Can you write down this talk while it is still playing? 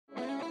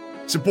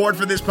Support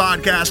for this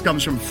podcast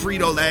comes from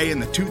Frito-Lay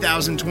and the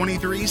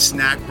 2023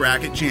 Snack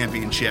Bracket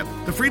Championship.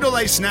 The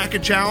Frito-Lay Snack-A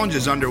Challenge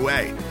is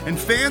underway, and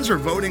fans are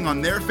voting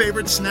on their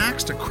favorite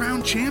snacks to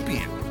crown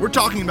champion. We're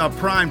talking about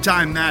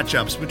prime-time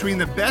matchups between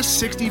the best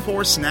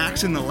 64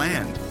 snacks in the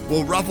land.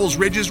 Will Ruffles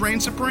Ridges reign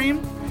supreme?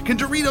 Can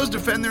Doritos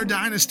defend their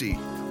dynasty?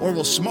 Or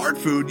will Smart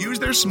Food use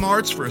their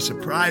smarts for a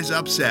surprise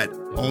upset?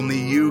 Only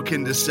you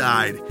can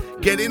decide.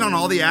 Get in on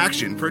all the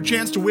action for a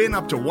chance to win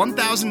up to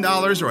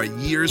 $1,000 or a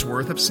year's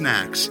worth of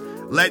snacks.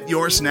 Let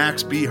your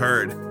snacks be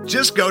heard.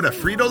 Just go to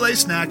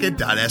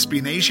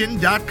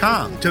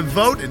fritolaysnacket.sbnation.com to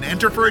vote and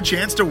enter for a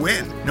chance to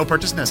win. No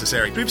purchase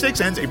necessary.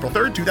 Sweepstakes ends April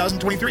 3rd,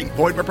 2023.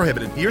 Void where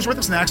prohibited. Year's worth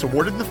of snacks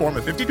awarded in the form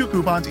of 52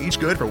 coupons, each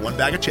good for one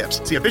bag of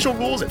chips. See official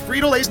rules at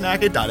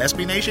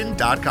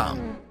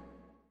fritolaysnacket.sbnation.com.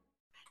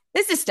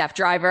 This is Steph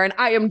Driver, and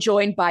I am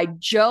joined by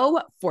Joe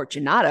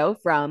Fortunato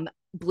from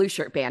Blue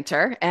Shirt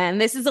Banter. And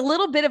this is a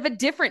little bit of a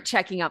different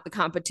checking out the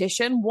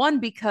competition. One,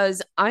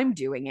 because I'm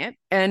doing it.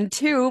 And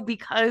two,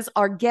 because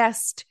our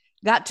guest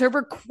got to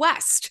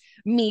request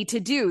me to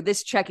do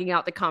this checking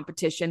out the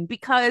competition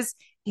because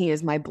he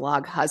is my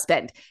blog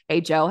husband. Hey,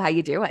 Joe, how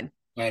you doing?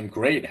 I'm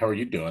great. How are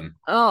you doing?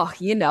 Oh,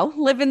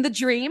 living the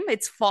dream.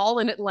 It's fall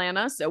in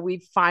Atlanta, so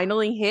we've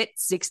finally hit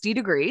 60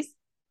 degrees.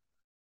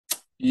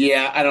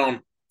 Yeah,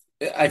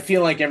 I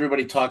feel like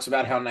everybody talks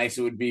about how nice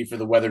it would be for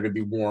the weather to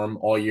be warm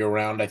all year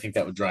round. I think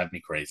that would drive me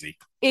crazy.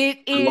 I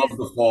love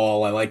the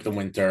fall. I like the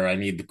winter. I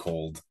need the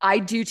cold. I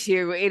do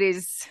too. It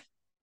is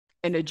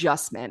an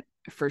adjustment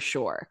for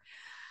sure.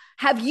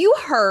 Have you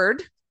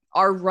heard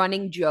our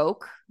running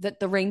joke that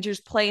the Rangers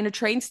play in a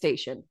train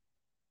station?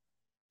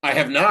 I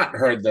have not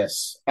heard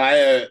this.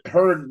 I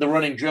heard the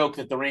running joke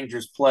that the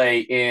Rangers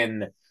play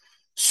in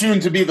soon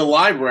to be the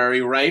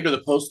library, right? Or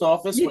the post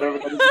office, whatever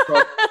that is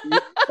called.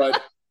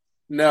 But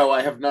no,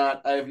 I have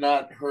not. I have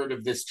not heard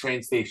of this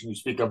train station you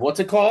speak of. What's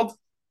it called?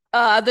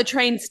 The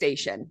train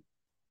station.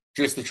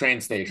 Just the train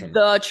station.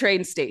 The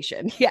train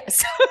station.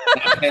 Yes.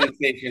 Not train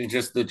station,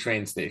 just the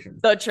train station.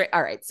 The train.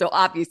 All right. So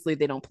obviously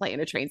they don't play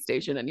in a train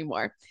station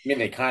anymore. I mean,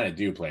 they kind of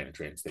do play in a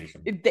train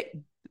station.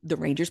 The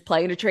Rangers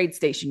play in a train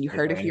station. You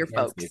heard it here,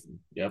 folks. Station.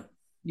 Yep.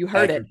 You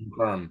heard it.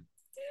 Confirm.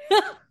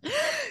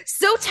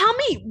 So tell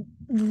me,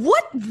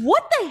 what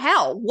the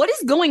hell? What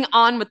is going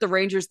on with the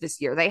Rangers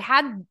this year? They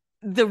had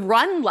the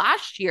run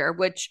last year,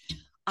 which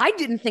I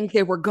didn't think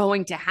they were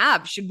going to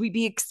have. Should we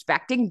be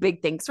expecting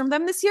big things from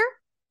them this year?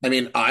 I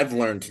mean, I've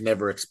learned to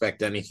never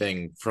expect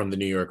anything from the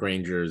New York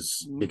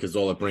Rangers because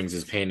all it brings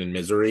is pain and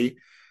misery.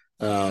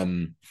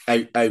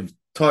 I've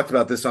talked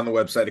about this on the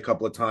website a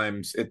couple of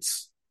times.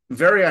 It's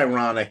very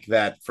ironic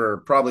that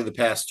for probably the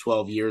past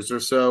 12 years or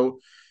so,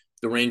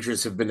 the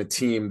Rangers have been a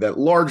team that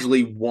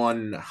largely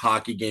won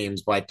hockey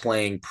games by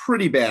playing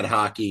pretty bad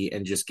hockey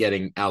and just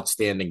getting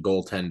outstanding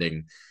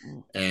goaltending.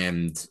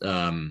 And,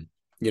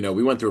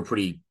 we went through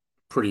a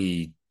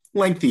pretty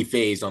lengthy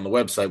phase on the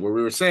website where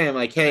we were saying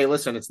like, hey,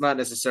 listen, it's not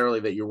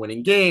necessarily that you're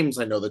winning games.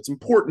 I know that's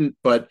important,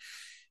 but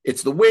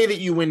it's the way that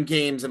you win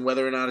games and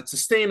whether or not it's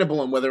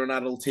sustainable and whether or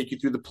not it'll take you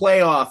through the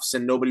playoffs.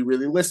 And nobody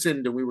really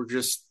listened. And we were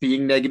just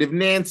being negative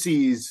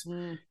Nancy's.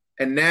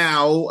 And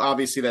now,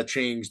 obviously, that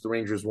changed. The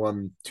Rangers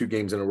won 2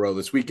 games in a row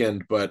this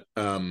weekend, but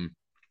the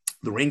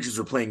Rangers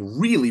are playing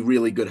really,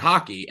 really good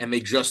hockey, and they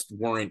just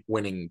weren't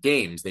winning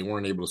games. They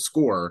weren't able to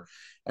score,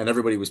 and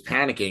everybody was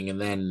panicking. And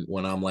then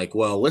when I'm like,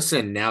 well,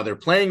 listen, now they're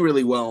playing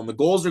really well, and the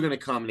goals are going to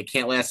come, and it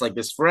can't last like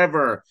this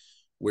forever.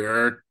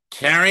 We're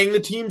carrying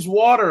the team's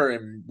water,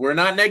 and we're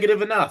not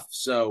negative enough.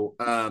 So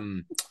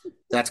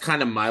that's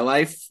kind of my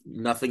life.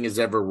 Nothing is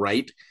ever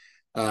right.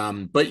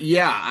 But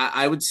yeah,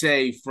 I would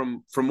say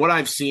from what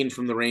I've seen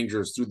from the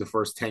Rangers through the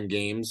first 10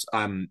 games,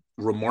 I'm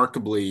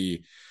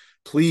remarkably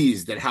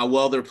pleased at how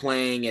well they're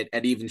playing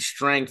at even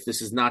strength.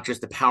 This is not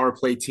just a power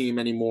play team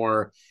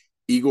anymore.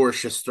 Igor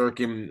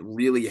Shesterkin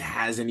really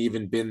hasn't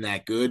even been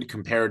that good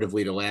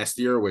comparatively to last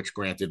year, which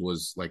granted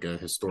was like a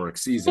historic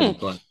season,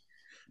 but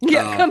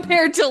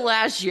compared to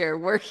last year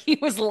where he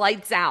was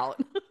lights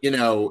out.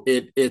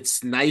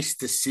 It's nice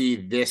to see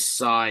this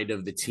side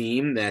of the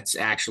team that's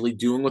actually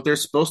doing what they're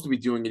supposed to be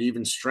doing at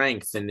even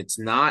strength. And it's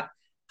not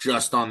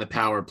just on the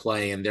power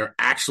play, and they're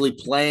actually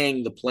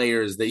playing the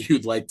players that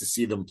you'd like to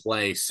see them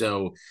play.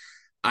 So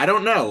I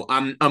don't know.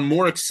 I'm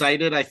more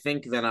excited, I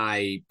think, than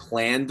I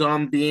planned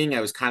on being.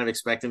 I was kind of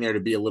expecting there to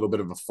be a little bit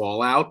of a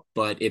fallout,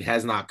 but it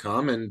has not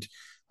come. And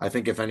I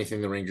think if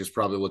anything, the Rangers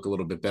probably look a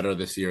little bit better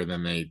this year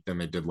than they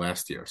did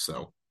last year.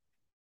 So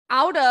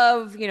out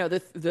of,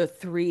 the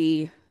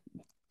 3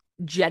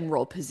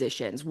 general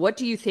positions, what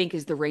do you think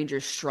is the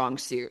Rangers' strong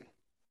suit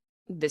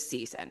this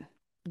season?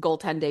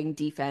 Goaltending,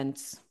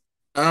 defense,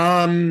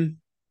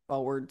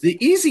 forwards? The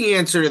easy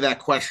answer to that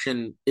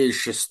question is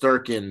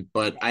Shesterkin,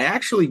 but I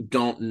actually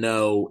don't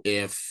know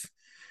if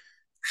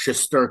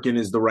Shesterkin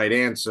is the right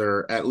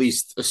answer, at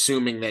least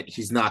assuming that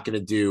he's not going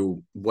to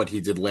do what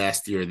he did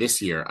last year, this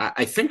year.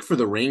 I think for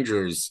the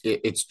Rangers,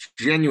 it's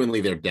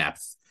genuinely their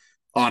depth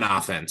on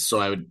offense. So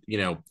I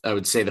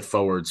would say the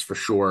forwards for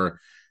sure.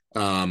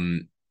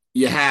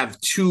 you have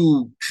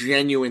two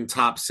genuine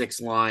top six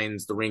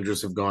lines. The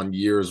Rangers have gone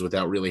years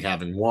without really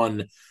having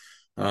one.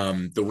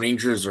 The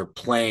Rangers are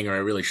playing, or I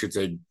really should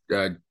say,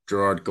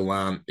 Gerard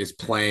Gallant is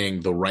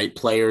playing the right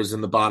players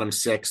in the bottom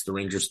six. The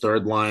Rangers'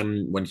 third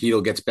line, when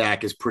Hedel gets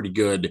back, is pretty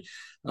good.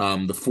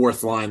 The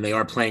fourth line, they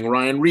are playing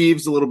Ryan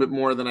Reeves a little bit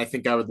more than I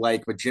think I would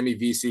like, but Jimmy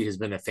Vesey has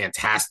been a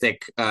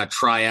fantastic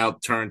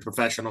tryout turned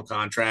professional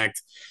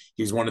contract.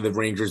 He's one of the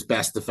Rangers'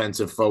 best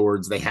defensive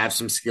forwards. They have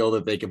some skill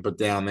that they can put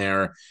down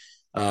there.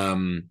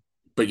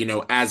 But,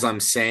 as I'm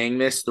saying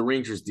this, the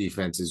Rangers'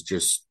 defense is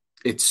just,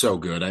 it's so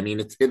good. I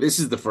mean, this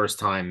is the first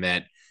time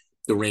that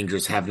the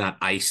Rangers have not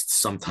iced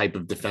some type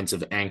of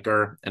defensive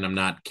anchor, and I'm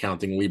not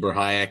counting Lieber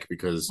Hayek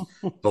because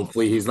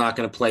hopefully he's not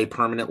going to play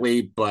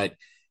permanently. But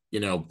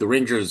the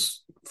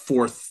Rangers'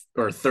 fourth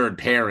or third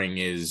pairing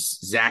is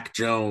Zach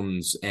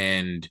Jones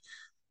and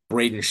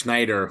Braden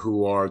Schneider,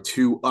 who are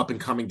two up and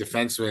coming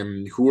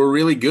defensemen who are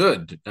really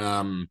good.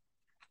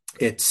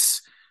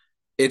 It's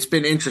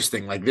been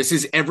interesting. Like, this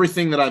is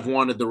everything that I've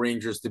wanted the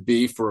Rangers to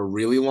be for a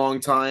really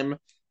long time.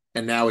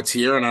 And now it's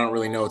here, and I don't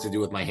really know what to do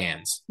with my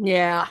hands.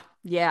 Yeah,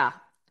 yeah.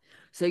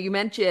 So you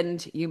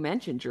mentioned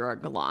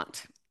Gerard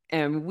Gallant,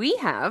 and we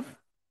have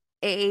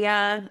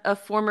a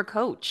former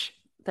coach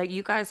that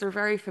you guys are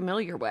very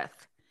familiar with.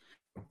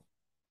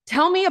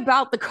 Tell me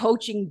about the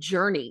coaching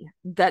journey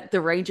that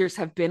the Rangers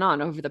have been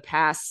on over the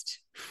past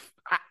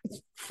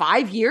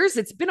 5 years.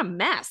 It's been a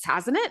mess,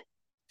 hasn't it?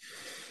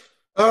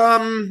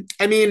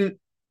 I mean,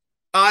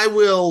 I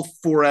will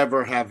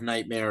forever have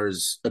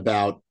nightmares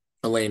about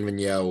Alain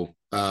Vigneault.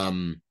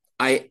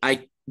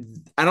 I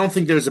don't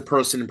think there's a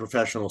person in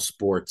professional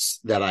sports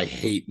that I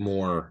hate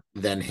more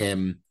than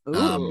him.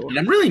 And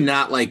I'm really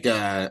not like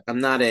I'm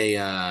not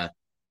a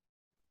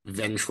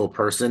vengeful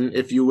person,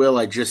 if you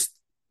will.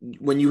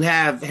 When you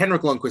have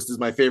Henrik Lundqvist is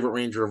my favorite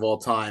Ranger of all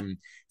time,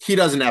 he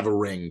doesn't have a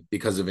ring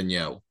because of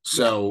Vigneault.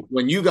 So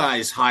when you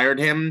guys hired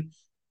him,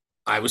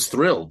 I was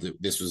thrilled.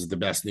 This was the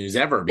best news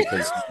ever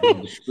because you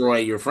destroy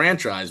your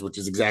franchise, which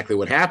is exactly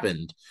what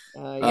happened.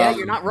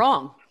 You're not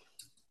wrong.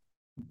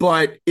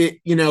 But it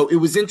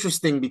was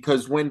interesting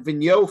because when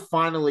Vigneault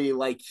finally,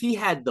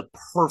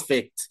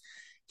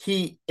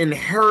 he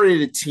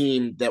inherited a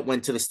team that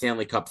went to the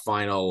Stanley Cup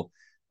final.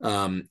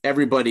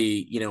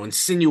 Everybody,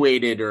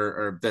 insinuated,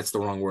 or that's the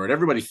wrong word.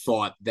 Everybody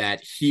thought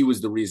that he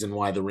was the reason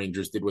why the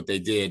Rangers did what they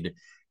did.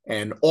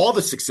 And all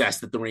the success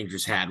that the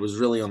Rangers had was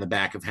really on the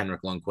back of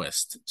Henrik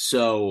Lundqvist.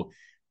 So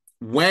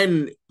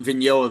when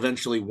Vigneault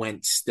eventually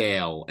went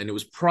stale, and it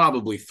was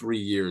probably 3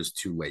 years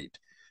too late,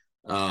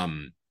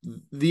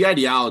 the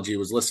ideology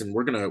was, listen,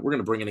 we're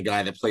gonna bring in a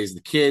guy that plays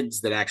the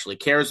kids, that actually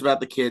cares about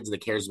the kids,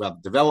 that cares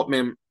about the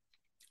development.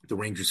 The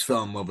Rangers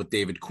fell in love with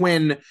David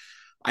Quinn.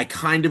 I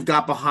kind of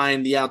got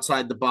behind the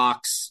outside the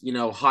box,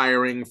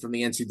 hiring from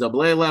the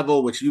NCAA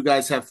level, which you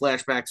guys have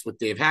flashbacks with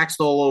Dave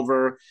Haxtell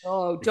over.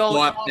 Oh, don't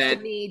talk to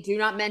me. Do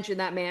not mention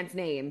that man's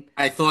name.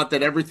 I thought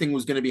that everything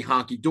was going to be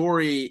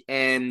honky-dory.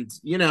 And,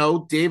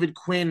 David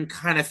Quinn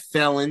kind of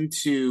fell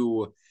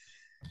into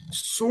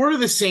sort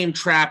of the same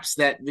traps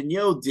that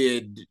Vigneault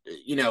did,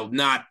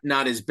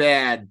 not as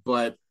bad,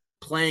 but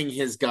playing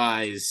his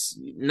guys,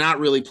 not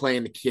really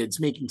playing the kids,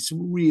 making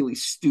some really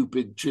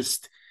stupid,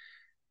 just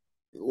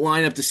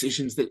lineup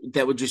decisions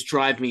that would just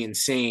drive me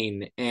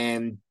insane,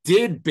 and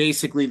did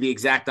basically the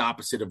exact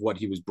opposite of what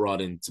he was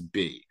brought in to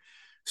be.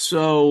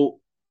 So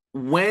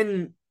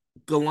when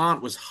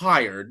Gallant was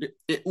hired,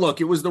 it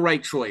was the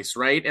right choice,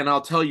 right? And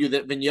I'll tell you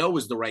that Vigneault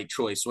was the right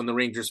choice when the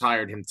Rangers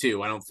hired him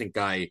too. I don't think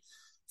I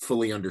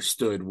fully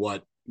understood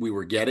what we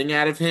were getting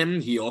out of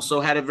him. He also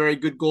had a very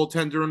good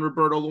goaltender in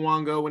Roberto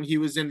Luongo when he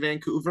was in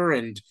Vancouver,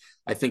 and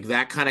I think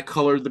that kind of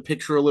colored the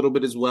picture a little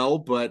bit as well.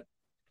 But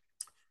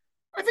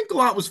I think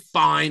Gallant was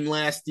fine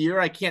last year.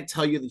 I can't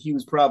tell you that he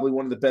was probably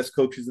one of the best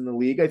coaches in the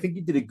league. I think he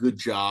did a good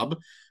job.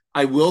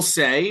 I will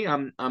say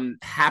I'm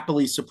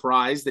happily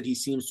surprised that he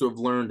seems to have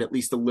learned at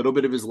least a little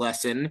bit of his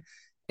lesson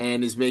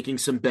and is making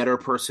some better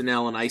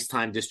personnel and ice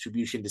time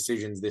distribution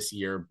decisions this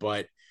year.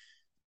 But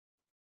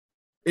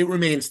it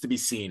remains to be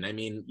seen. I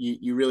mean,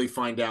 you really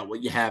find out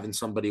what you have in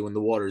somebody when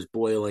the water is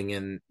boiling,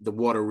 and the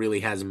water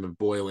really hasn't been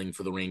boiling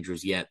for the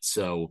Rangers yet.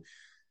 So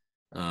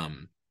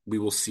we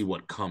will see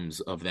what comes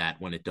of that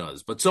when it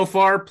does. But so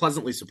far,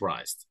 pleasantly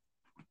surprised.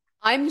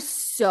 I'm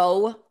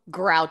so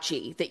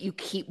grouchy that you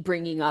keep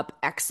bringing up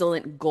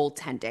excellent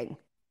goaltending.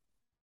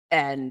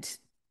 And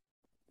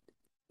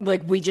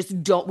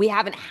we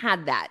haven't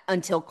had that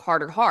until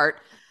Carter Hart.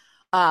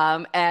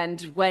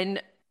 And when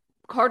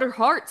Carter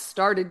Hart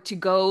started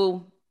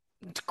to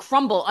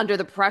crumble under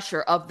the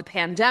pressure of the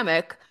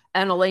pandemic,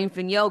 and Alain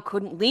Vigneault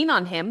couldn't lean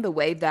on him the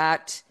way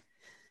that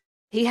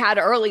he had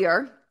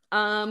earlier,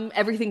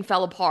 everything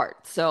fell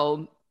apart.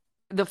 So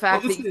the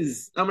fact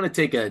I'm going to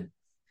take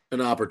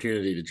an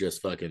opportunity to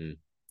just fucking.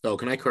 Oh,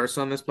 can I curse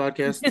on this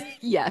podcast?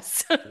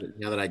 Yes.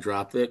 Now that I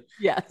dropped it.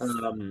 Yes.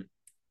 I'm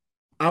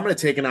going to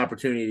take an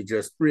opportunity to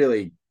just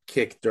really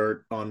kick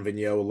dirt on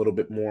Vigneault a little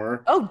bit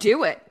more. Oh,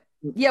 do it.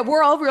 Yeah,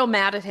 we're all real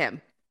mad at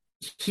him.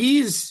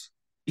 He's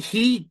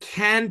he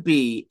can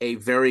be a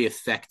very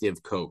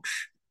effective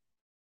coach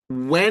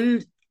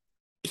when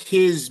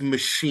his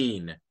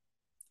machine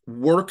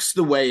works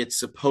the way it's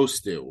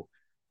supposed to.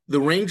 The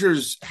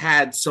Rangers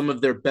had some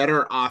of their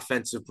better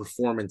offensive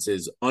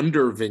performances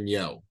under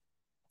Vigneault.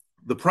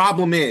 The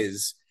problem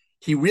is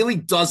he really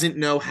doesn't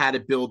know how to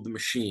build the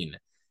machine.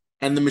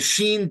 And the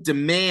machine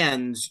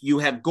demands you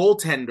have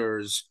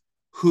goaltenders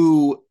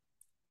who,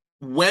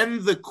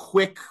 when the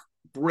quick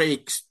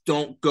breaks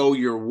don't go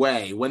your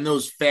way, when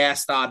those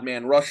fast odd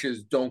man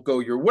rushes don't go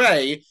your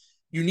way,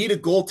 you need a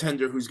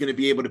goaltender who's going to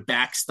be able to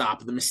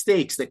backstop the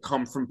mistakes that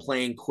come from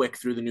playing quick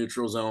through the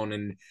neutral zone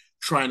and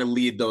trying to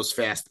lead those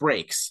fast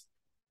breaks.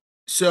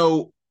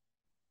 So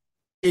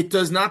it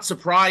does not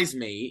surprise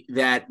me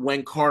that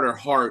when Carter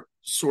Hart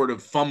sort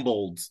of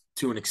fumbled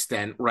to an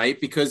extent, right?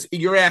 Because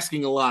you're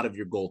asking a lot of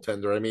your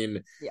goaltender. I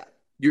mean, yeah.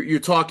 You're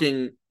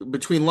talking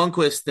between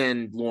Lundqvist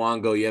and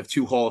Luongo, you have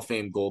two Hall of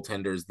Fame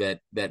goaltenders that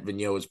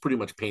Vigneault has pretty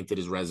much painted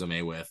his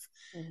resume with.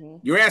 Mm-hmm.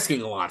 You're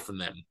asking a lot from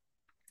them.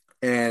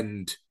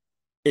 And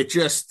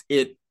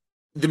the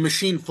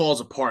machine falls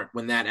apart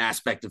when that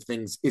aspect of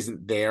things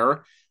isn't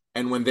there.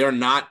 And when they're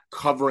not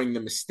covering the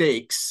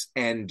mistakes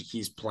and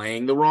he's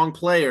playing the wrong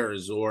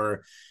players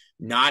or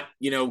not,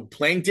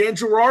 playing Dan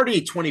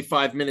Girardi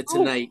 25 minutes a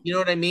night. You know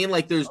what I mean?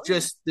 Like there's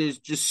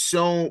just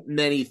so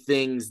many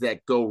things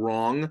that go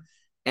wrong.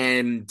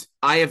 And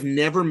I have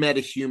never met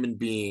a human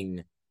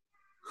being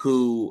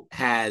who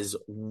has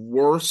a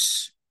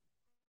worse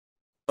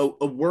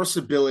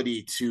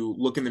ability to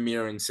look in the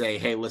mirror and say,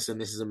 hey, listen,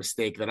 this is a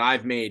mistake that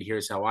I've made.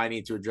 Here's how I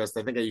need to adjust.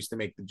 I think I used to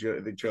make the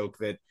joke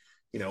that,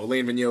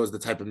 Alain Vigneault is the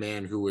type of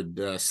man who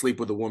would sleep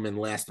with a woman,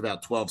 last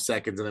about 12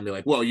 seconds, and then be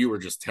like, well, you were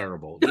just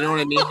terrible. You know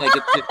what I mean? Like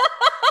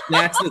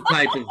that's the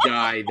type of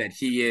guy that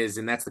he is.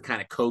 And that's the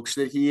kind of coach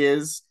that he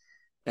is.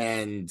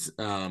 And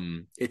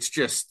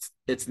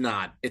it's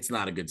not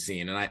a good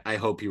scene. And I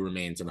hope he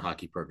remains in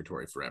hockey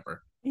purgatory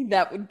forever.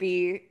 That would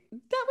be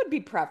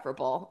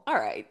preferable. All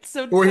right.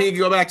 Or he can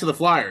go back to the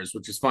Flyers,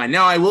 which is fine.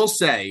 Now I will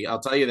say, I'll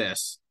tell you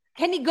this.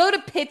 Can he go to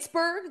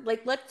Pittsburgh?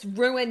 Like, let's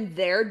ruin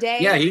their day.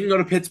 Yeah, he can go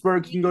to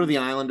Pittsburgh. He can go to the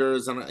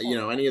Islanders and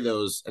any of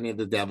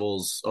the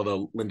Devils,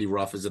 although Lindy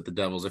Ruff is at the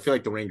Devils. I feel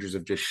like the Rangers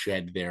have just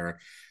shed their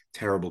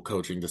terrible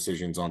coaching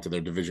decisions onto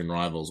their division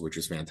rivals, which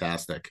is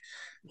fantastic.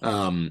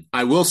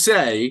 I will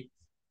say,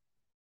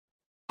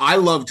 I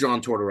love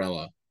John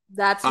Tortorella.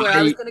 That's where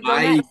I was going to go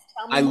next.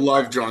 I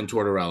love John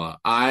Tortorella.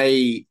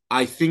 I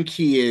think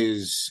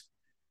he's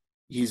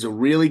a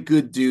really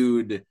good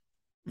dude.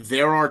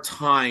 There are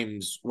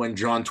times when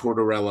John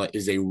Tortorella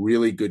is a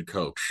really good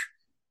coach.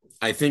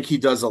 I think he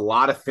does a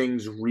lot of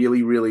things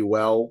really, really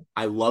well.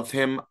 I love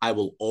him. I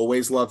will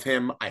always love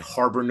him. I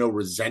harbor no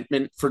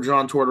resentment for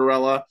John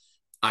Tortorella.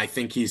 I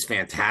think he's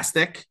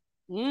fantastic.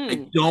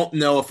 I don't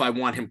know if I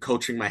want him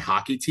coaching my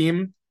hockey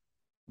team,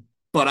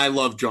 but I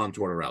love John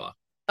Tortorella.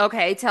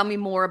 Okay, tell me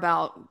more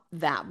about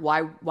that.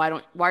 Why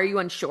are you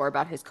unsure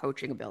about his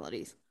coaching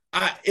abilities?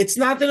 It's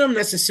not that I'm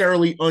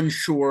necessarily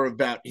unsure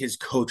about his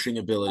coaching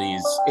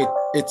abilities.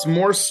 It's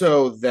more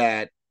so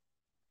that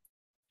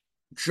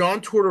John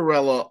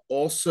Tortorella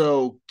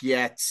also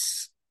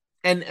gets,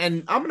 and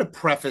I'm going to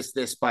preface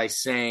this by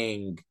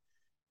saying,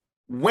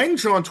 when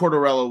John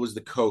Tortorella was the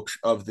coach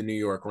of the New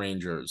York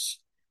Rangers,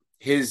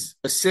 his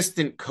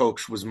assistant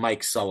coach was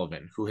Mike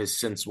Sullivan, who has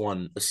since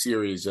won a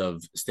series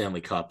of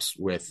Stanley Cups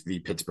with the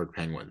Pittsburgh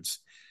Penguins.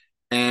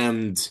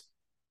 And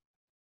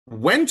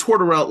when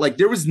Tortorella,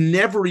 there was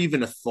never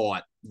even a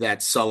thought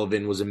that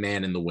Sullivan was a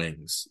man in the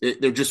wings.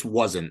 There just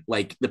wasn't.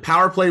 The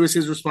power play was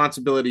his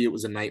responsibility. It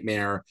was a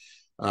nightmare.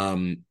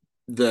 I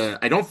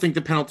don't think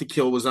the penalty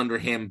kill was under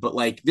him, but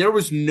there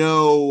was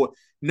no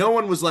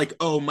one was like,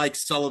 oh, Mike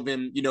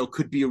Sullivan,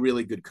 could be a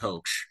really good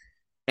coach.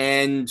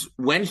 And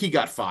when he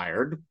got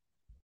fired,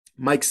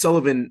 Mike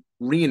Sullivan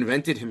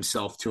reinvented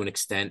himself to an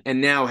extent and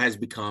now has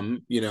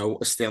become,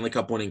 a Stanley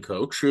Cup winning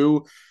coach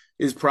who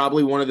is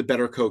probably one of the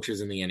better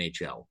coaches in the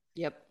NHL.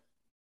 Yep.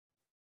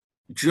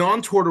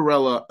 John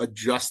Tortorella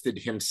adjusted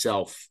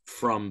himself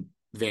from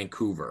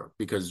Vancouver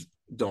because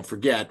don't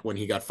forget, when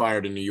he got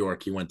fired in New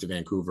York, he went to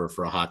Vancouver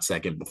for a hot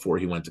second before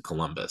he went to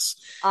Columbus.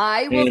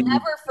 I will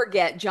never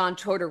forget John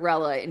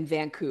Tortorella in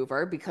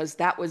Vancouver because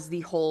that was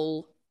the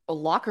whole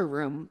locker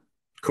room.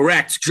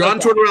 Correct. John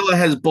Tortorella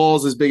has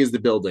balls as big as the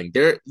building.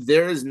 There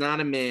is not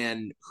a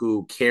man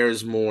who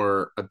cares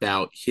more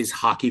about his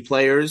hockey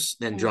players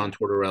than John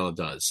Tortorella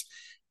does.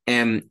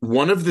 And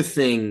one of the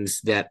things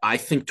that I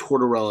think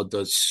Tortorella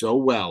does so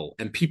well,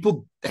 and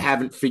people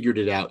haven't figured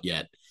it out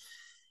yet,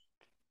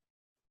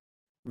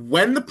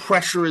 when the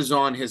pressure is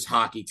on his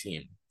hockey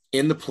team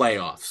in the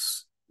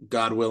playoffs,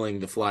 God willing,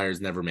 the Flyers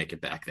never make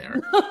it back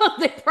there.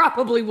 They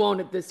probably won't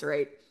at this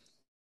rate.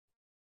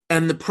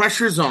 And the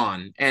pressure's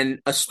on, and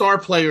a star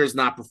player is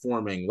not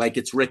performing, like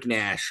it's Rick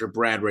Nash or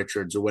Brad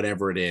Richards or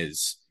whatever it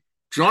is.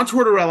 John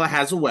Tortorella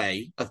has a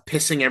way of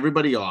pissing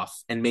everybody off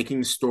and making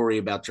the story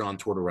about John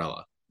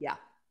Tortorella. Yeah.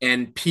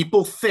 And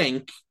people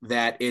think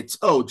that it's,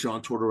 oh,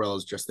 John Tortorella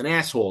is just an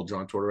asshole.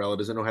 John Tortorella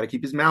doesn't know how to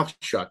keep his mouth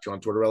shut. John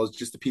Tortorella is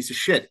just a piece of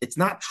shit. It's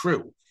not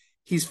true.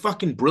 He's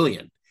fucking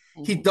brilliant.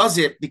 He does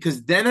it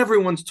because then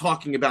everyone's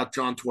talking about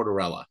John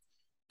Tortorella.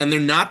 And they're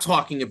not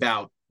talking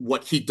about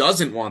what he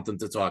doesn't want them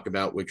to talk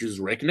about, which is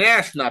Rick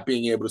Nash not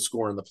being able to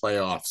score in the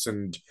playoffs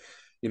and,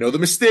 the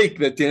mistake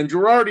that Dan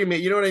Girardi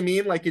made. You know what I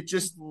mean? Like, it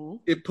just,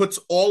 it puts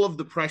all of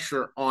the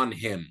pressure on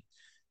him.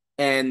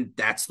 And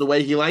that's the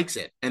way he likes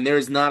it. And there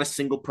is not a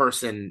single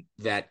person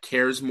that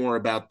cares more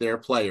about their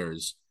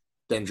players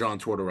than John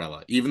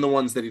Tortorella, even the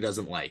ones that he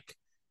doesn't like.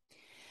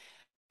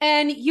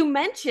 And you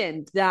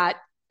mentioned that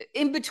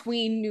in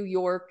between New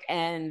York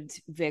and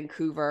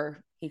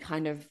Vancouver, he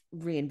kind of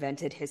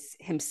reinvented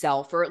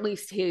himself, or at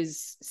least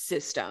his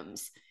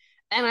systems.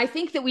 And I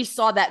think that we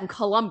saw that in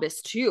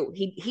Columbus too.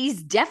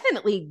 He's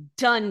definitely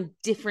done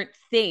different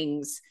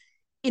things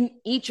in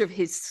each of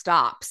his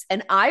stops.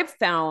 And I've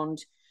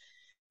found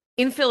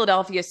in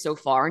Philadelphia so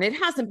far, and it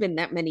hasn't been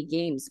that many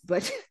games,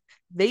 but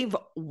they've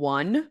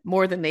won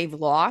more than they've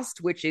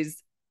lost, which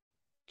is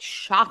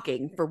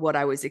shocking for what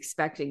I was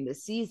expecting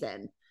this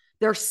season.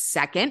 They're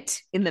second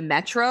in the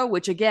Metro,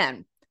 which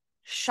again,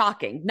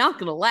 shocking. Not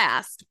going to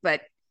last,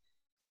 but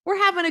we're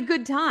having a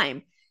good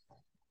time.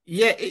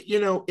 Yeah,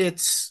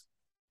 it's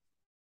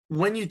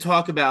when you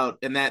talk about,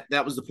 and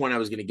that was the point I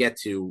was going to get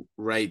to,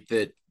 right?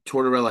 That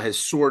Tortorella has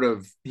sort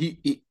of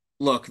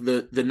look,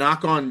 the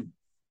knock on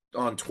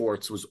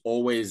Torts was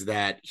always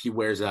that he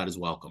wears out his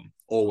welcome.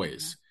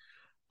 Always.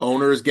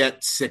 Owners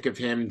get sick of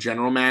him.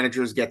 General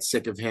managers get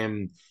sick of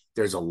him.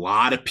 There's a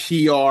lot of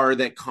PR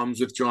that comes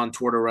with John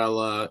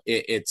Tortorella.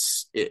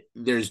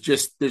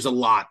 There's a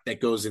lot that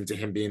goes into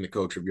him being the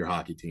coach of your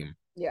hockey team.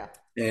 Yeah.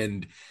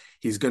 And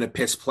he's going to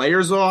piss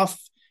players off.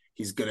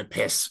 He's going to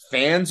piss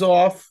fans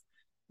off.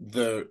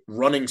 The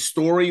running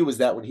story was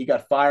that when he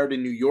got fired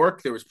in New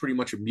York, there was pretty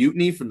much a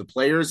mutiny from the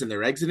players in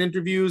their exit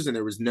interviews. And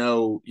there was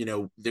no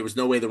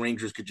way the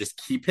Rangers could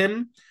just keep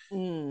him.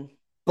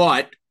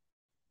 But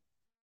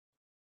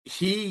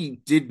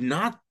he did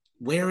not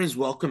wear his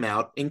welcome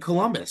out in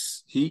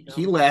Columbus. He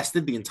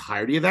lasted the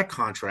entirety of that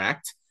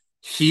contract.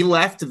 He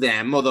left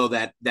them, although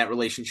that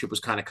relationship was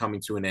kind of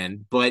coming to an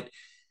end. But,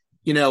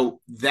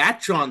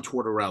 that John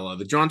Tortorella,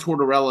 the John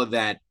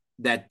Tortorella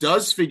that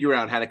does figure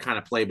out how to kind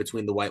of play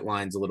between the white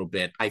lines a little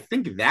bit, I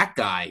think that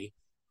guy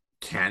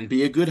can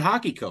be a good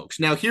hockey coach.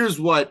 Now, here's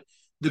what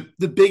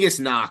the biggest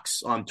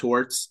knocks on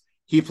Torts.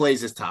 He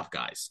plays his top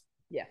guys.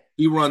 Yeah.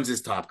 He runs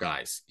his top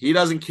guys. He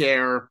doesn't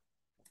care.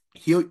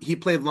 He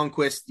played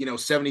Lundqvist,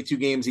 72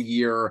 games a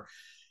year.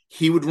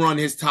 He would run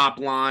his top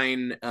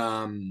line,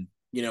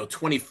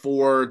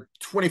 24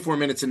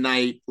 minutes a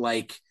night.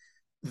 Like,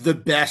 the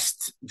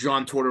best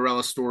John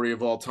Tortorella story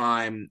of all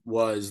time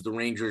was the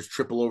Rangers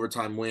triple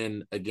overtime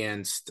win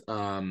against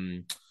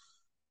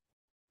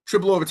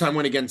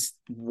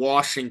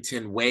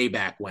Washington way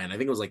back when. I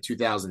think it was like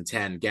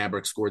 2010.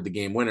 Gaborik scored the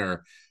game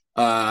winner.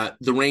 The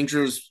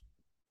Rangers,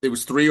 it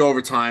was 3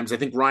 overtimes. I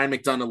think Ryan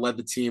McDonough led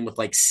the team with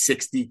like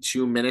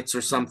 62 minutes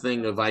or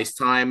something of ice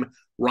time.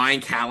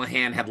 Ryan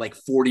Callahan had like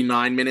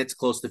 49 minutes,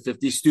 close to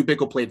 50. Stu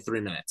Bickle played 3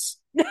 minutes.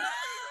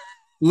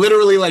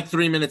 Literally like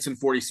 3 minutes and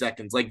 40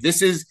 seconds. Like,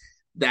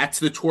 that's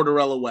the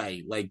Tortorella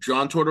way. Like,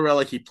 John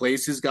Tortorella, he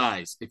plays his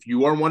guys. If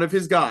you are one of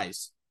his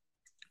guys,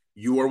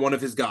 you are one of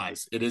his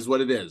guys. It is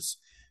what it is.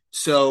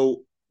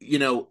 So,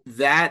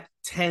 that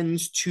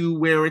tends to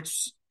wear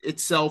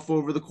itself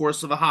over the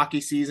course of a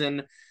hockey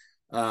season.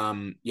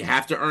 You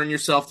have to earn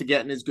yourself to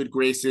get in his good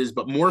graces,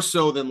 but more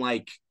so than,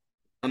 like,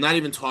 I'm not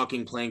even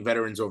talking playing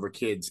veterans over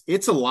kids.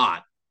 It's a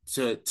lot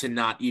to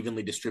not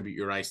evenly distribute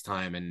your ice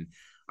time. And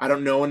I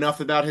don't know enough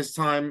about his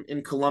time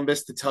in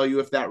Columbus to tell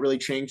you if that really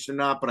changed or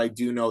not, but I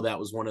do know that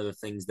was one of the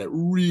things that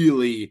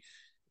really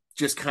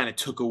just kind of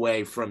took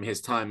away from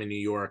his time in New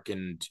York,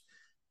 and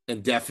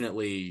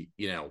definitely,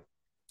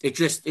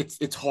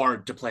 it's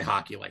hard to play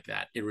hockey like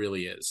that. It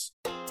really is.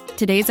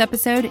 Today's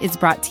episode is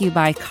brought to you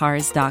by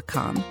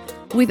Cars.com.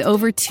 With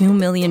over 2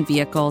 million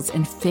vehicles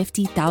and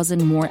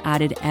 50,000 more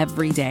added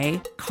every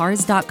day,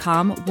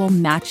 Cars.com will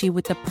match you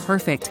with the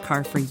perfect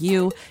car for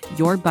you,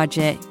 your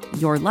budget,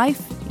 your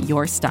life,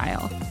 your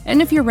style. And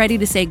if you're ready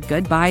to say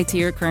goodbye to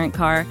your current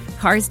car,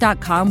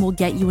 Cars.com will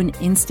get you an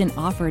instant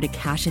offer to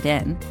cash it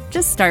in.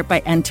 Just start by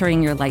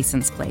entering your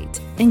license plate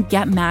and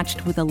get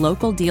matched with a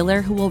local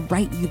dealer who will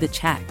write you the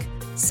check.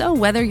 So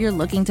whether you're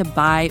looking to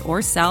buy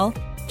or sell,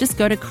 just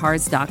go to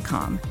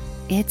Cars.com.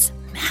 It's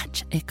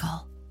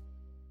magical.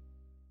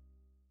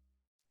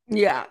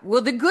 Yeah.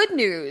 Well, the good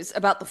news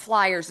about the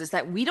Flyers is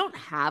that we don't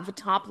have a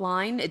top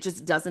line. It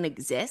just doesn't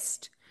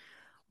exist.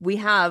 We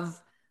have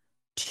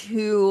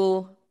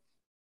 2,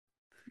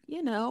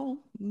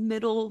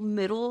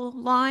 middle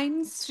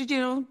lines,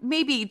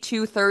 maybe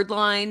 2 third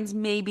lines,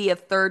 maybe a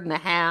third and a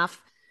half.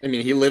 I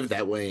mean, he lived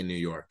that way in New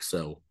York,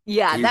 so.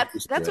 Yeah,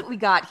 that's what we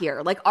got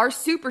here. Like, our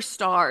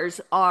superstars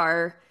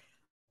are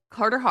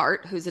Carter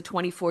Hart, who's a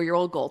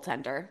 24-year-old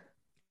goaltender,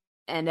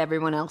 and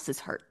everyone else is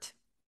hurt.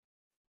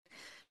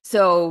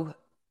 So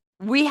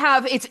we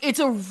have, it's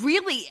a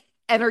really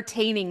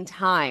entertaining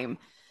time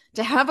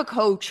to have a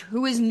coach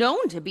who is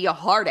known to be a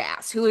hard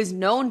ass, who is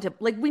known to,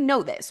 like, we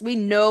know this. We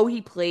know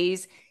he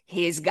plays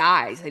his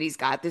guys, that he's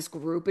got this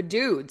group of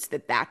dudes,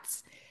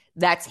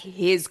 that's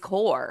his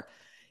core.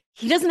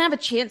 He doesn't have a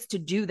chance to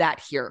do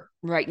that here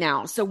right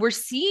now. So we're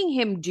seeing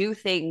him do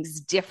things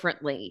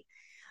differently.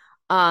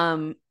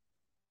 And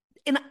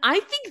I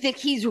think that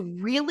he's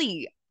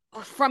really,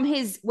 from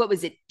his, what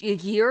was it, a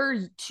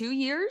year, 2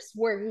 years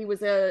where he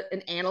was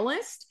an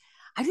analyst,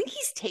 I think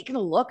he's taken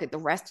a look at the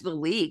rest of the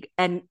league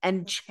and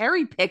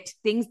cherry picked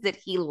things that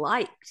he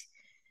liked.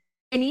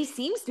 And he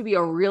seems to be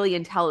a really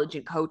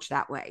intelligent coach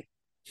that way.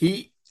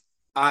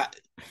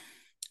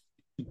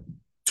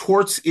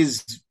 Torts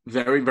is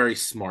very, very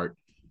smart.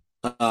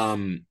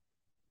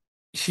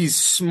 He's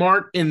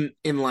smart in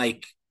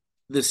like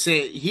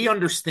he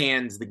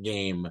understands the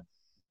game.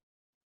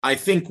 I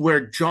think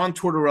where John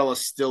Tortorella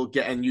still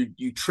and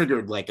you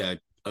triggered like a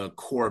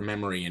core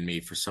memory in me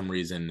for some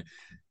reason.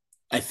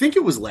 I think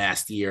it was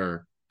last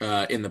year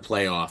in the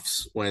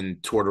playoffs when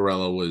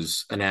Tortorella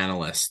was an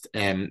analyst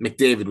and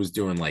McDavid was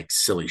doing like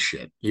silly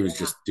shit. He was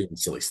just doing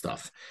silly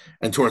stuff.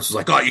 And Torts was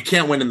like, oh, you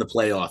can't win in the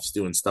playoffs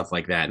doing stuff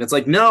like that. And it's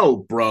like, no,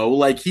 bro,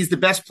 like he's the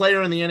best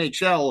player in the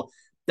NHL.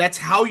 That's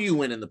how you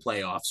win in the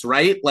playoffs,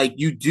 right? Like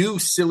you do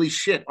silly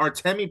shit.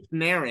 Artemi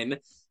Panarin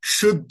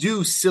should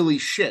do silly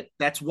shit.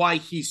 That's why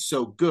he's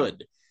so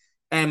good.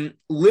 And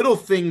little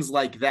things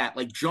like that,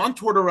 like John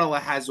Tortorella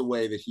has a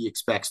way that he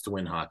expects to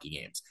win hockey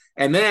games.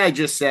 And may I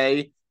just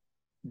say,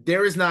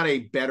 there is not a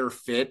better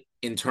fit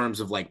in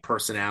terms of like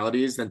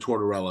personalities than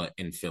Tortorella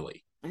in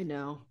Philly. I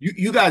know.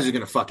 You guys are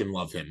going to fucking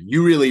love him.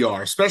 You really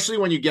are, especially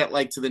when you get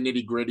like to the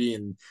nitty gritty.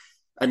 And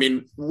I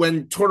mean,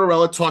 when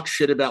Tortorella talks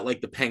shit about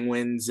like the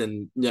Penguins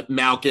and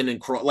Malkin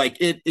and like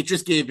it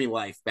just gave me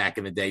life back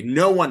in the day.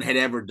 No one had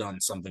ever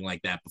done something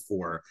like that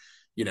before.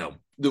 You know,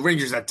 the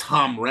Rangers had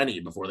Tom Rennie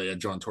before they had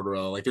John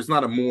Tortorella. Like, there's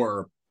not a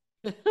more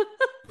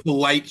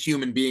polite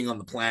human being on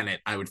the planet,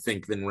 I would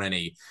think, than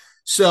Rennie.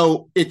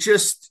 So it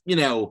just, you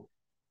know,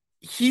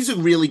 he's a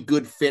really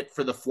good fit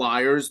for the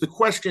Flyers. The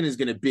question is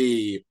going to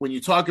be, when you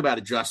talk about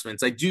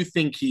adjustments, I do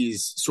think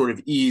he's sort of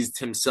eased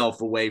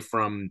himself away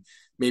from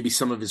maybe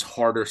some of his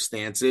harder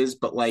stances,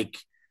 but like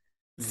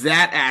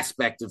that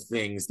aspect of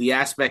things, the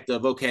aspect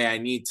of, okay, I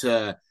need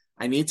to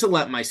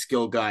let my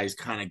skill guys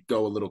kind of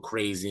go a little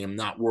crazy and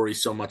not worry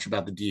so much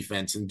about the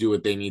defense and do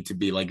what they need to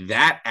be. Like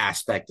that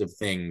aspect of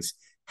things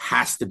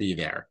has to be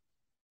there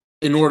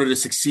in order to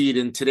succeed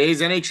in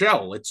today's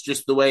NHL. It's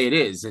just the way it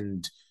is.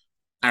 And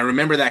I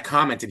remember that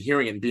comment and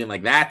hearing it and being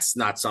like, that's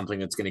not something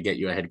that's going to get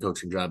you a head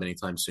coaching job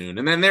anytime soon.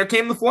 And then there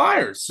came the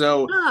Flyers.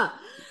 So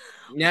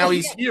now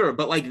he's here.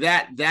 But like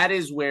that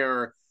is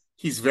where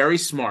he's very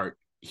smart.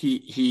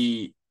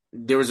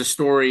 There was a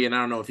story, and I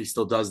don't know if he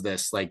still does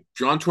this, like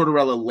John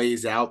Tortorella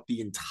lays out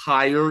the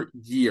entire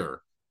year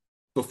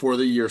before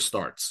the year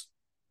starts.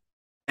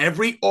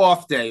 Every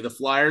off day the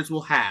Flyers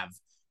will have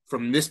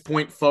from this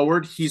point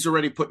forward, he's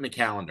already put in a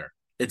calendar.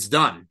 It's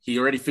done. He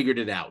already figured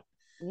it out.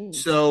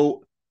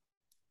 So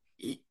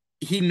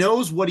he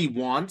knows what he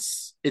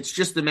wants. It's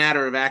just a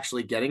matter of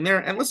actually getting there.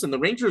 And listen, the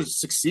Rangers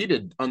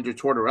succeeded under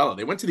Tortorella.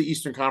 They went to the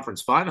Eastern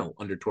Conference Final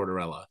under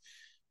Tortorella.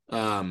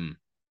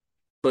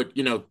 But,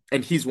 you know,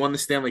 and he's won the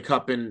Stanley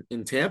Cup in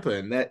Tampa.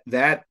 And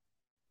that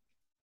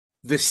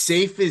the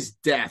safe as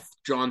death,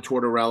 John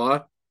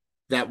Tortorella,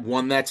 that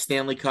won that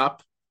Stanley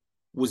Cup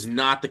was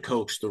not the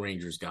coach the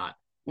Rangers got.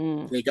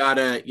 They got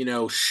to, you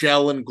know,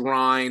 shell and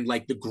grind,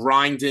 like the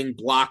grinding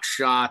block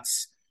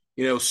shots,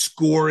 you know,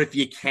 score if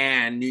you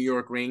can, New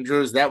York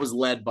Rangers. That was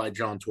led by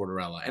John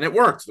Tortorella. And it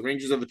worked. The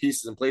Rangers have the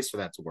pieces in place for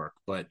that to work.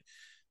 But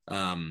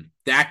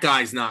that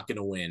guy's not going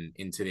to win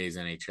in today's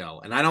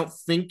NHL. And I don't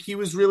think he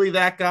was really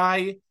that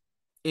guy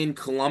in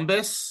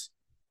Columbus,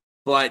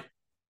 but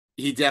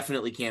he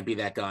definitely can't be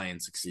that guy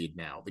and succeed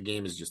now. The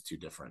game is just too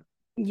different.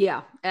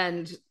 Yeah.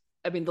 And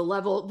I mean, the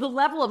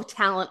level of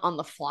talent on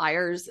the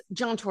Flyers,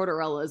 John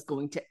Tortorella is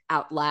going to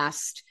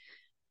outlast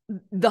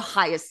the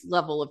highest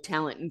level of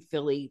talent in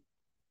Philly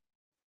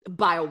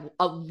by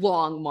a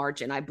long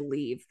margin, I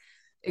believe,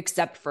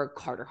 except for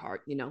Carter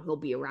Hart. You know, he'll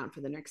be around for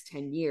the next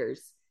 10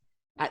 years.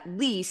 At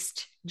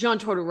least John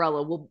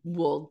Tortorella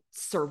will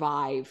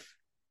survive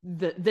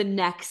the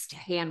next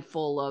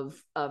handful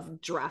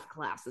of draft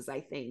classes,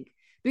 I think,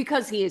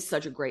 because he is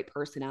such a great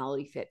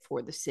personality fit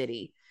for the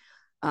city.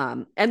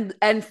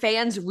 And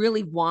fans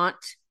really want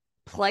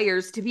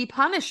players to be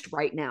punished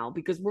right now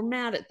because we're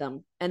mad at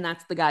them. And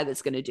that's the guy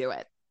that's going to do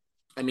it.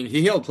 I mean,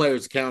 he held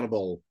players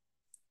accountable.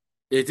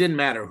 It didn't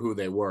matter who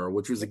they were,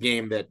 which was a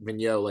game that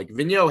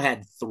Vigneault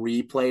had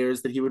 3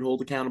 players that he would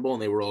hold accountable,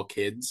 and they were all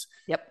kids.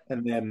 Yep.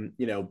 And then,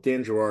 you know,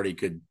 Dan Girardi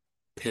could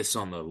piss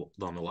on the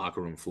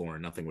locker room floor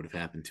and nothing would have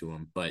happened to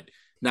him. But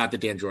not that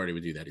Dan Girardi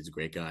would do that. He's a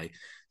great guy.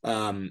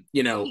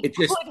 You know,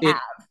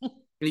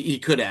 he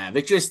could have.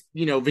 It just,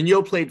 you know,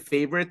 Vigneault played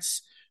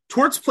favorites.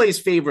 Torts plays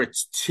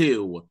favorites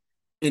too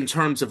in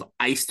terms of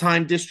ice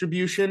time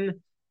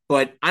distribution.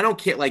 But I don't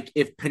care. Like,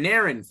 if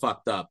Panarin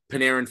fucked up,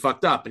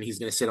 and he's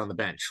going to sit on the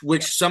bench,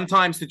 which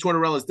sometimes to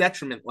Tortorella's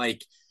detriment,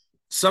 like,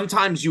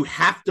 sometimes you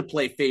have to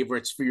play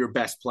favorites for your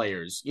best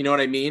players. You know what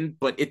I mean?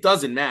 But it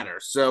doesn't matter.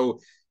 So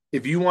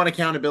if you want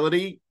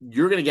accountability,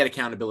 you're going to get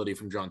accountability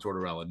from John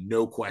Tortorella.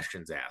 No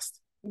questions asked.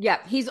 Yeah,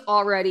 he's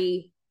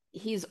already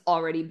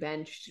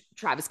benched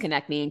Travis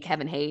Konechny and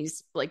Kevin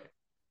Hayes. Like,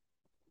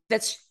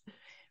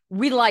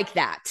 we like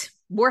that.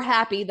 We're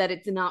happy that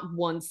it's not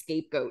one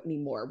scapegoat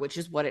anymore, which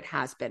is what it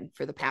has been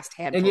for the past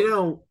handful.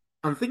 And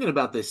I'm thinking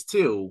about this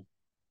too.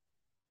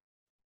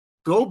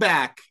 Go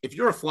back, if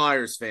you're a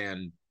Flyers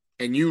fan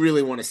and you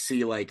really want to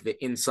see like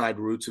the inside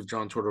roots of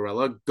John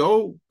Tortorella,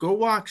 go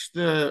watch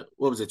the,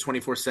 what was it,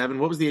 24/7?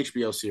 What was the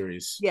HBO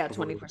series? Yeah,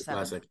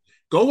 24/7.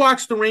 Go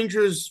watch the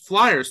Rangers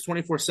Flyers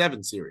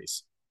 24/7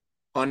 series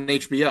on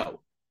HBO.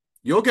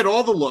 You'll get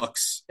all the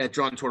looks at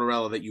John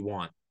Tortorella that you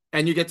want.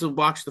 And you get to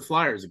watch the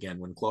Flyers again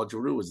when Claude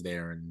Giroux was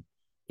there, and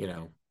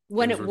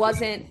when it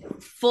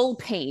wasn't full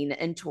pain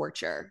and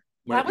torture.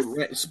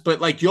 But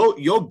like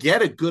you'll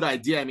get a good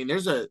idea. I mean,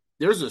 there's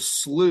a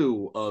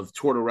slew of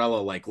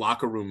Tortorella like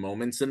locker room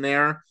moments in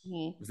there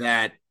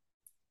that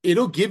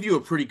it'll give you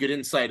a pretty good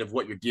insight of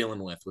what you're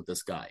dealing with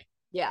this guy.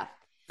 Yeah,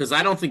 because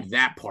I don't think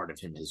that part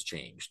of him has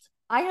changed.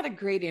 I had a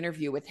great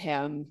interview with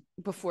him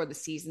before the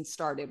season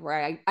started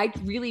where I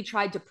really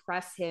tried to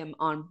press him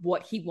on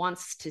what he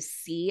wants to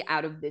see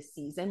out of this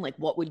season, like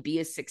what would be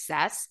a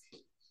success.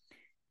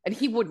 And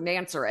he wouldn't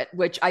answer it,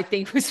 which I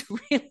think was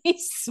really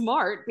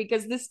smart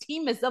because this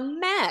team is a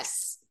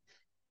mess.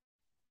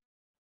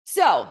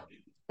 So,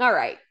 all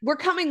right, we're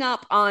coming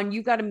up on,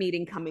 you've got a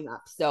meeting coming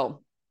up.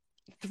 So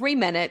 3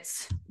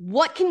 minutes.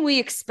 What can we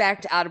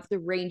expect out of the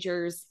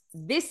Rangers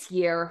this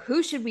year?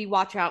 Who should we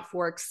watch out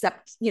for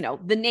except,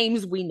 the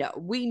names we know?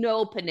 We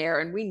know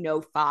Panarin, we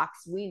know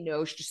Fox, we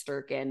know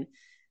Shesterkin.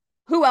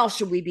 Who else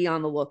should we be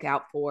on the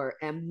lookout for?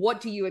 And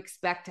what do you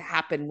expect to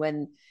happen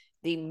when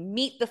they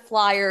meet the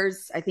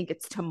Flyers? I think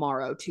it's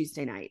tomorrow,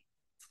 Tuesday night.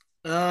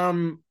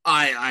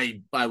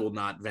 I will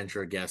not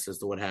venture a guess as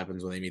to what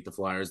happens when they meet the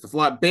Flyers.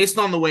 Based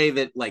on the way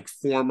that like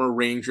former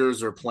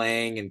Rangers are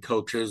playing and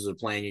coaches are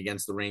playing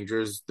against the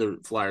Rangers, the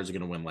Flyers are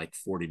going to win like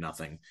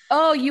 40-0.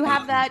 Oh, you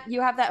have that.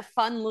 You have that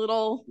fun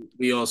little.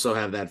 We also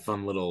have that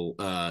fun little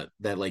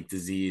that like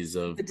disease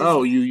of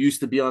oh, you used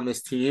to be on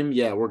this team.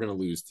 Yeah, we're going to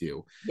lose to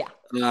you. Yeah.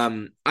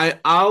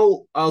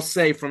 I'll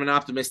say from an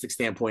optimistic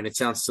standpoint, it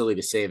sounds silly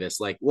to say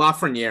this, like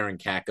Lafreniere and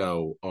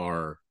Kakko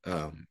are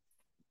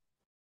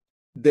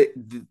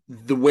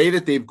the way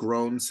that they've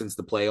grown since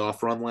the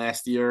playoff run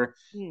last year.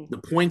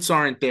 The points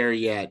aren't there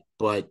yet,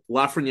 but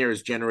Lafreniere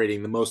is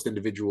generating the most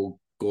individual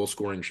goal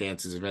scoring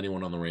chances of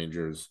anyone on the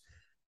Rangers.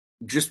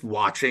 Just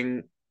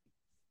watching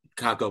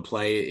Kakko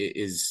play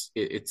it's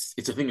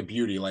a thing of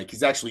beauty. Like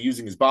he's actually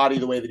using his body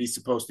the way that he's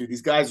supposed to.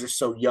 These guys are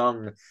so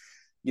young.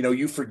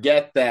 You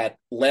forget that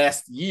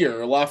last year,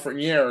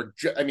 Lafreniere,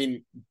 I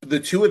mean, the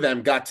two of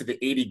them got to the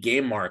 80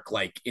 game mark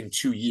like in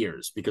 2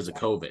 years because of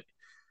COVID.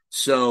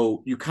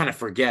 So you kind of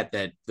forget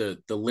that the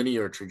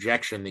linear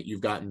trajectory that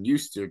you've gotten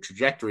used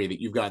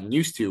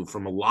to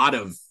from a lot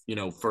of,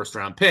 first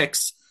round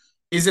picks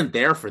isn't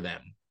there for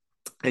them.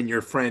 And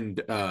your friend,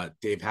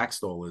 Dave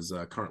Haxtell is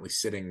currently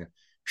sitting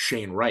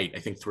Shane Wright, I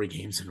think 3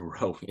 games in a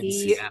row in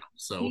Seattle.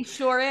 So he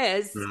sure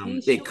is.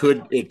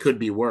 It could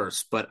be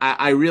worse, but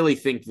I really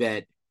think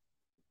that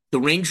the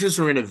Rangers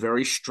are in a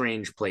very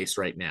strange place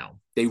right now.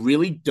 They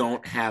really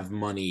don't have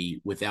money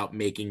without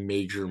making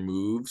major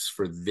moves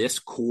for this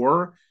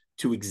core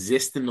to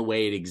exist in the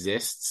way it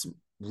exists,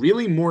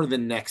 really more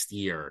than next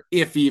year,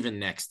 if even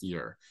next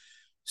year.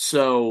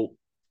 So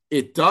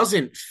it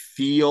doesn't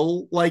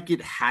feel like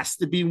it has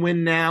to be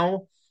win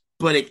now,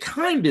 but it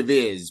kind of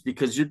is,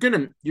 because you're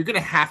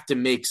gonna have to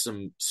make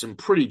some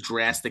pretty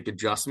drastic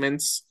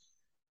adjustments.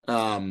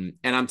 And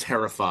I'm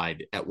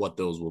terrified at what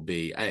those will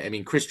be. I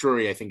mean, Chris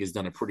Drury, I think, has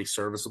done a pretty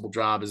serviceable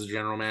job as a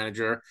general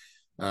manager.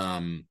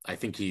 I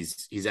think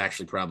he's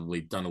actually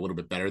probably done a little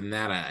bit better than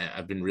that.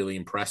 I've been really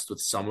impressed with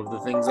some of the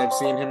things I've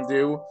seen him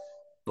do,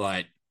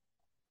 but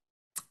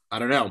I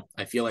don't know.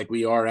 I feel like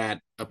we are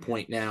at a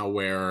point now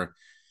where,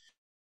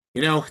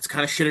 it's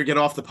kind of shit or get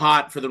off the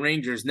pot for the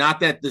Rangers. Not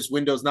that this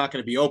window's not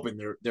going to be open.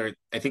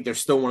 I think they're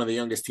still one of the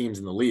youngest teams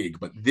in the league,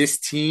 but this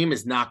team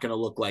is not going to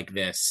look like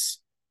this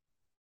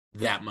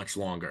that much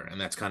longer. And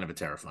that's kind of a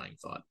terrifying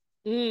thought.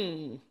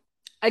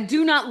 I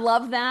do not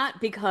love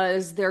that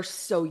because they're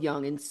so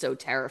young and so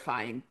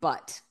terrifying,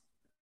 but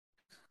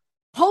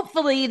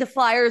hopefully the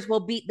Flyers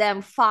will beat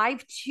them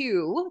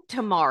 5-2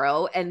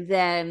 tomorrow, and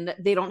then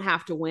they don't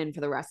have to win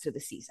for the rest of the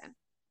season.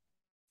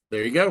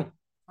 There you go.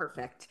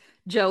 Perfect.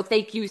 Joe,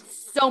 thank you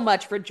so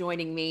much for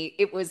joining me.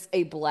 It was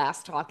a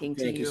blast talking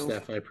to you. Thank you,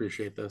 Steph. I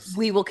appreciate this.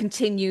 We will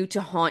continue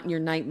to haunt your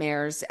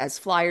nightmares as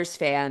Flyers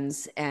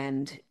fans,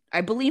 and I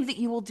believe that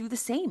you will do the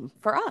same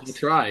for us. I'll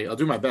try. I'll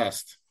do my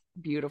best.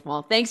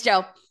 Beautiful. Thanks,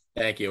 Joe.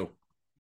 Thank you.